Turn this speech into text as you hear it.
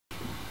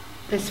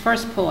This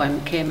first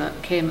poem came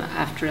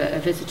after a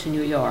visit to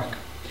New York,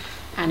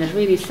 and it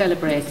really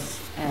celebrates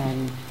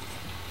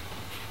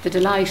the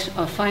delight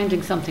of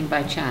finding something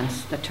by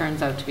chance that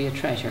turns out to be a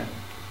treasure.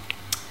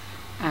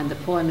 And the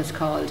poem is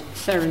called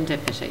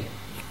Serendipity.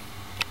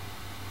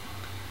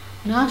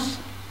 Not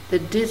the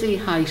dizzy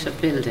height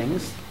of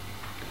buildings,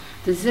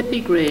 the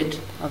zippy grid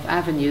of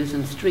avenues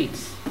and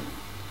streets,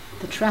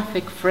 the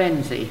traffic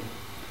frenzy,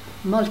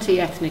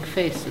 multi-ethnic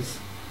faces,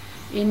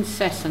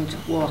 incessant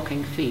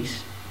walking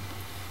feet,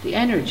 the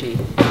energy,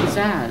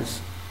 pizzazz,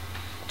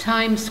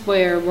 Times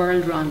Square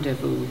world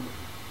rendezvous,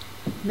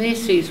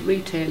 Macy's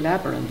retail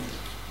labyrinth,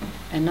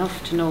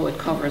 enough to know it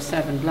covers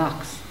 7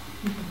 blocks.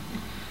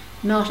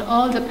 Not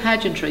all the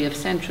pageantry of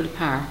Central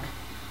Park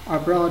or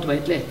Broadway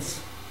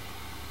glitz.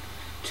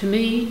 To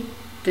me,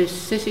 this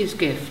city's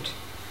gift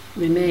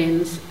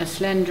remains a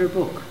slender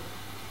book,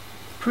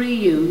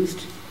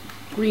 pre-used,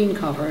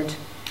 green-covered,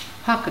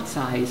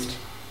 pocket-sized,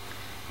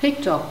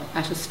 picked up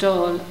at a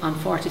stall on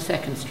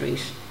 42nd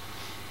Street,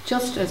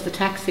 just as the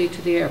taxi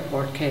to the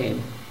airport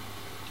came.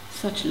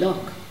 Such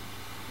luck.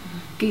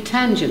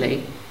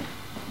 Gitanjali,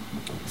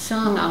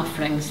 song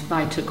offerings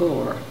by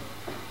Tagore,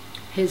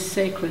 his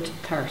sacred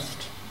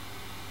thirst.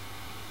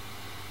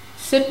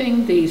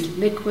 Sipping these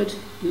liquid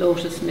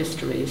lotus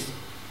mysteries,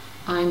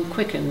 I'm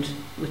quickened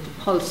with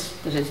the pulse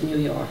that is New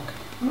York.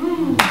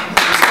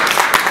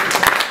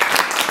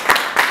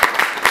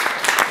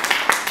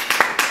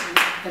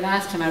 The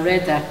last time I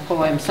read that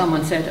poem,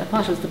 someone said,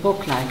 what was the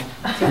book like?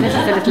 So this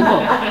is a little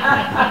book.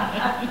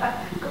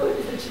 Good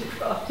that you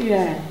brought it.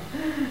 Yeah.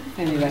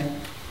 Anyway.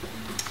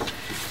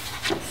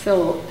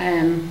 So,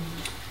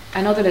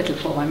 another little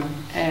poem.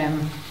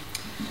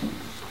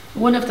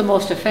 One of the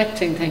most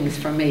affecting things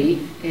for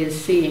me is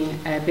seeing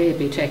a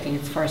baby taking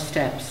its first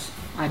steps.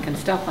 I can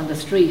stop on the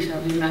street, or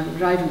even I'm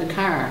driving the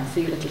car and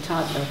see a little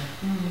toddler.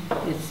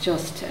 It's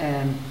just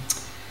a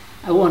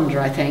wonder,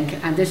 I think.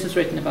 And this is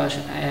written about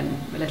a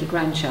little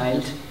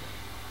grandchild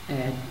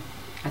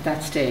at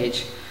that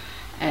stage,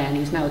 and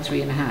he's now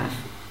 3.5.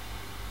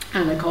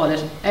 And I call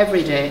it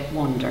Everyday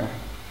Wonder.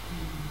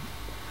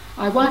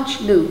 I watch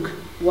Luke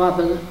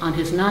wobble on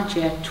his not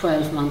yet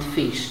 12-month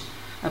feet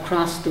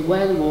across the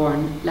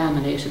well-worn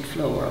laminated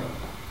floor.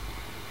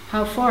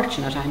 How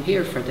fortunate I'm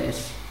here for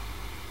this.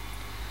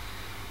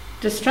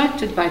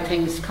 Distracted by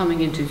things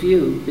coming into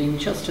view being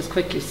just as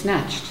quickly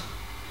snatched,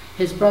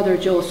 his brother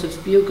Joseph's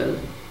bugle,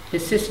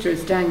 his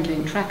sister's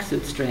dangling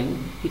tracksuit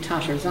string, he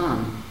totters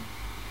on,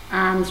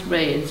 arms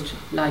raised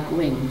like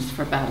wings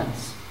for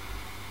balance.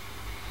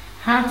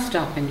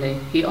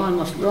 Heart-stoppingly, he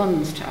almost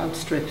runs to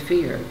outstrip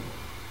fear.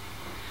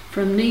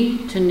 From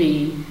knee to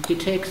knee, he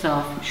takes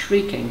off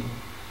shrieking,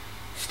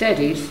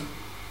 steadies,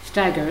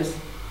 staggers,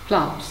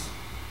 plops,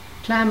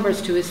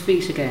 clambers to his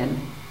feet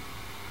again,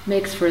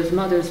 makes for his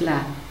mother's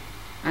lap,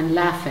 and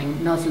laughing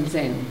nuzzles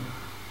in.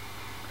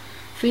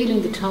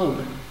 Feeling the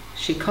tug,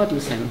 she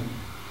cuddles him,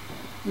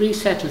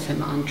 resettles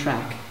him on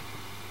track.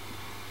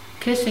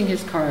 Kissing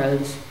his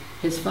curls,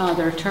 his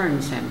father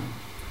turns him,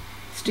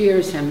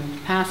 steers him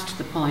past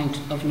the point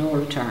of no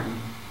return.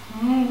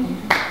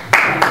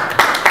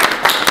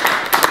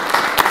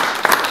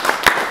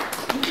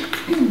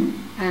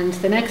 And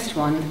the next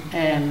one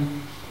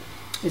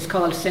is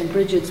called St.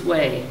 Bridget's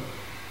Way.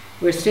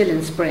 We're still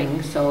in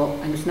spring,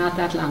 and it's not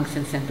that long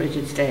since St.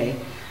 Bridget's Day.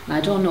 And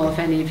I don't know if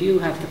any of you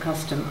have the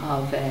custom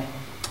of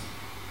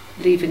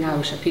leaving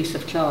out a piece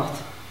of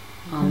cloth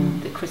on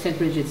the St.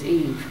 Bridget's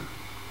Eve.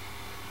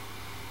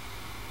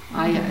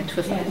 It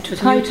was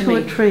tied new to me.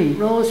 A tree.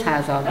 Rose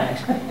has all right.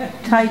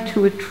 Tied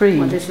to a tree.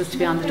 Well, this is to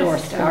be on the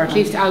doorstep, or at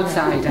least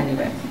outside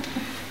anyway.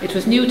 It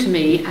was new to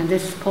me, and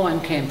this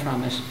poem came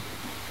from it.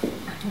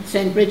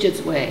 St.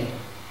 Bridget's Way.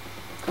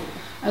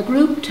 A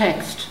group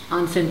text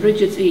on St.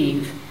 Bridget's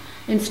Eve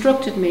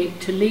instructed me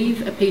to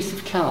leave a piece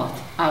of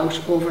cloth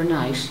out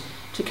overnight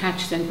to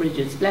catch St.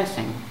 Bridget's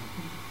blessing.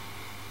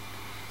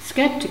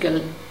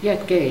 Sceptical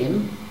yet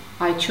game,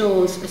 I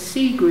chose a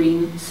sea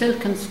green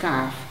silken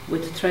scarf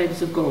with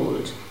threads of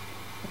gold,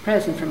 a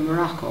present from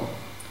Morocco,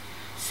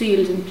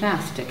 sealed in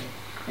plastic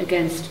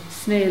against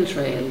snail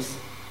trails,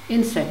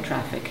 insect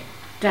traffic,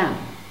 damp.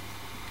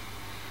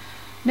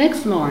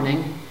 Next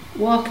morning,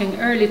 walking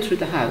early through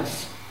the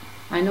house,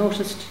 I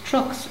noticed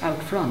trucks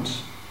out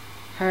front,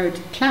 heard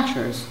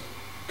clatters,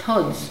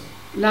 thuds,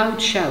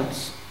 loud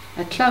shouts,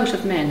 a clout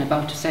of men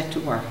about to set to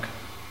work.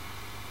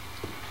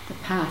 The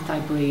path, I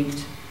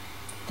breathed.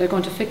 They're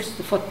going to fix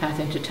the footpath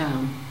into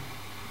town.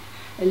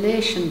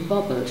 Elation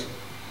bubbled.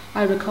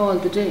 I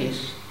recalled the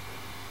date.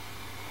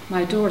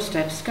 My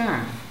doorstep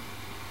scarf.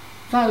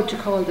 Vowed to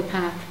call the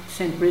path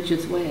St.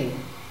 Bridget's Way.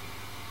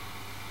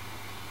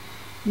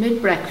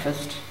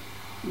 Mid-breakfast,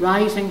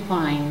 rising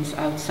whines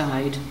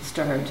outside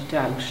stirred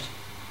doubt.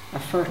 A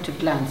furtive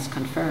glance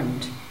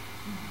confirmed.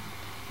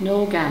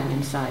 No gang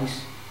in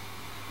sight.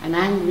 An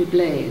angry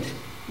blade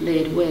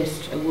laid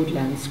waste a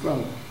woodland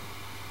scrub.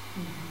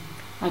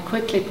 I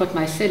quickly put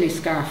my silly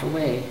scarf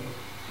away,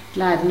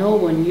 glad no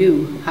one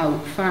knew how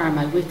far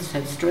my wits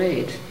had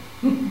strayed.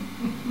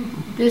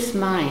 This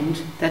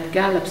mind that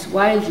gallops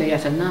wildly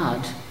at a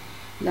nod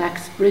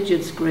lacks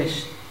Bridget's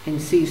grit in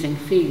seizing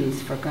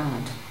fields for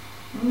God.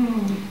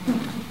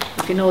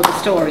 If you know the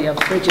story of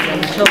Bridget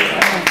and the clover.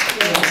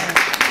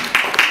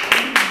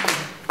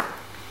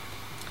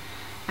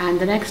 And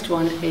the next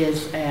one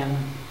is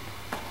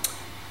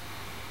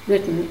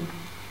written,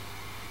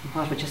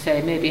 what would you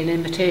say, maybe an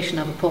imitation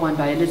of a poem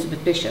by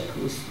Elizabeth Bishop,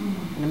 who's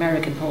an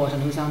American poet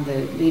and who's on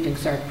the Leaving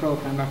Cert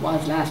programme, or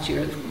was last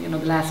year, you know,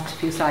 the last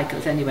few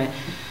cycles anyway.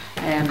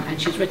 And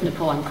she's written a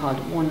poem called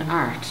One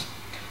Art.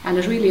 And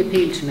it really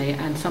appealed to me,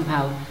 and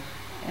somehow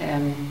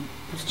it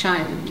was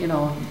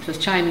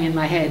chiming in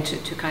my head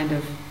to kind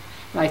of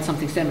write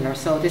something similar.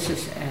 So this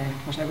is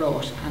what I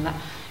wrote. And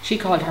she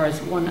called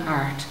hers One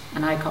Art,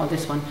 and I call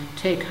this one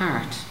Take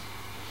Heart.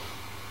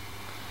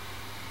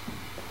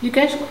 You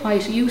get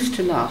quite used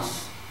to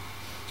loss.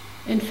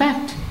 In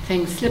fact,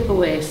 things slip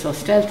away so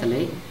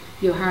stealthily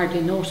you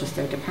hardly notice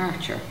their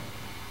departure.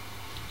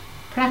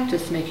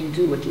 Practice making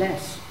do with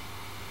less.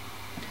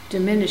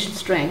 Diminished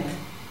strength,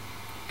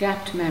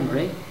 gapped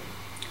memory.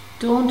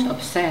 Don't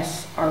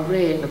obsess or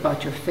rave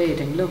about your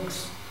fading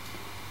looks.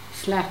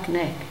 Slack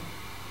neck,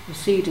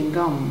 receding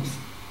gums.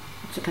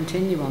 It's a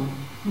continuum.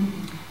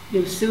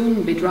 You'll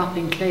soon be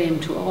dropping claim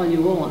to all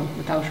you own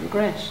without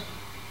regret.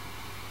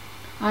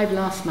 I've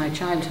lost my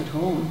childhood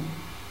home,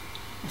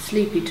 a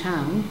sleepy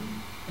town,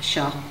 a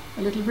shop,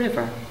 a little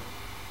river.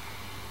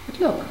 But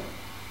look,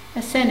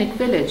 a scenic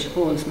village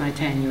holds my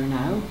tenure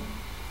now.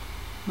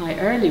 My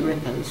early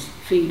ripples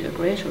feed a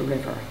greater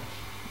river.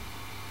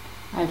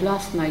 I've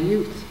lost my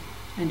youth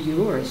and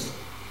yours.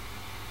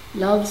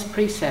 Love's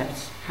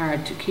precepts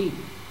hard to keep.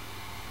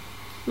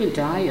 We'll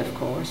die, of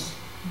course,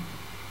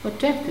 but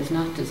death is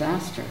not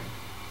disaster.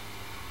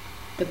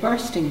 The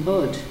bursting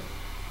bud,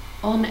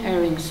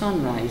 unerring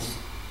sunrise,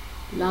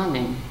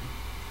 longing,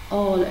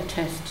 all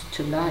attest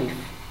to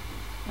life,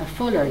 a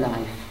fuller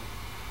life.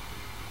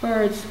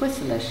 Birds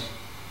whistle it.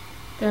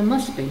 There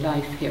must be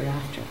life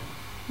hereafter.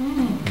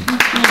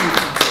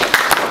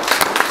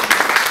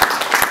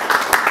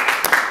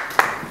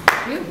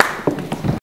 Thank you.